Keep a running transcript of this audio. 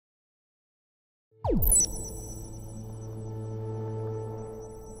It's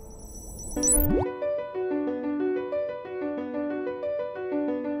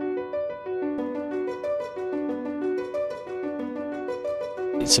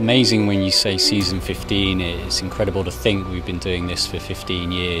amazing when you say season 15, it's incredible to think we've been doing this for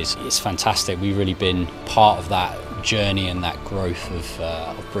 15 years. It's fantastic, we've really been part of that journey and that growth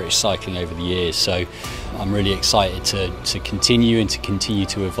of British cycling over the years. So I'm really excited to continue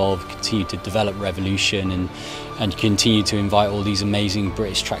to evolve, continue to develop Revolution and continue to invite all these amazing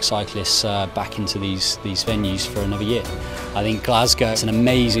British track cyclists back into these venues for another year. I think Glasgow is an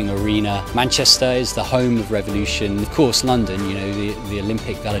amazing arena. Manchester is the home of Revolution. Of course, London, you know, the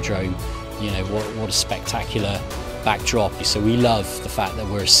Olympic Velodrome, you know, what a spectacular backdrop. So we love the fact that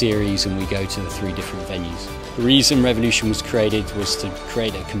we're a series and we go to the 3 different venues. The reason Revolution was created was to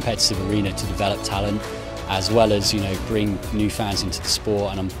create a competitive arena to develop talent, as well as, you know, bring new fans into the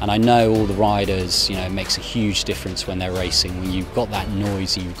sport. And I know all the riders, you know, it makes a huge difference when they're racing. When you've got that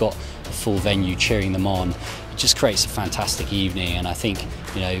noise, you've got a full venue cheering them on, it just creates a fantastic evening. And I think,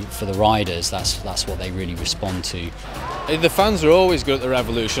 you know, for the riders, that's what they really respond to. The fans are always good at the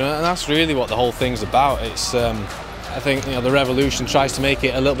Revolution, and that's really what the whole thing's about. It's, I think, you know, the Revolution tries to make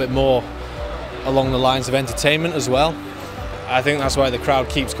it a little bit more along the lines of entertainment as well. I think that's why the crowd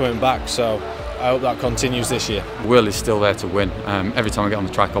keeps coming back, so I hope that continues this year. Will is still there to win. Every time I get on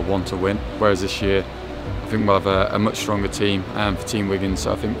the track I want to win, whereas this year I think we'll have a much stronger team for Team Wiggins,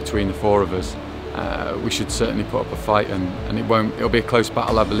 so I think between the 4 of us we should certainly put up a fight, and it'll be a close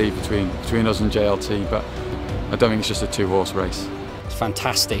battle, I believe, between us and JLT, but I don't think it's just a 2-horse race. It's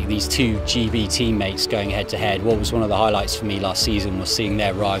fantastic, these 2 GB teammates going head to head. What was one of the highlights for me last season was seeing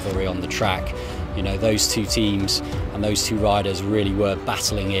their rivalry on the track. You know, those 2 teams and those 2 riders really were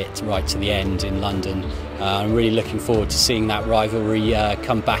battling it right to the end in London. I'm really looking forward to seeing that rivalry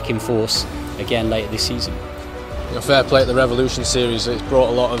come back in force again later this season. You know, fair play at the Revolution series. It's brought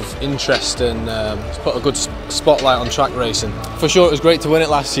a lot of interest and it's put a good spotlight on track racing. For sure, it was great to win it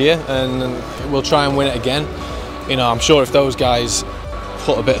last year, and we'll try and win it again. You know, I'm sure if those guys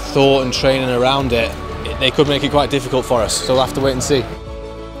put a bit of thought and training around it, they could make it quite difficult for us. So we'll have to wait and see.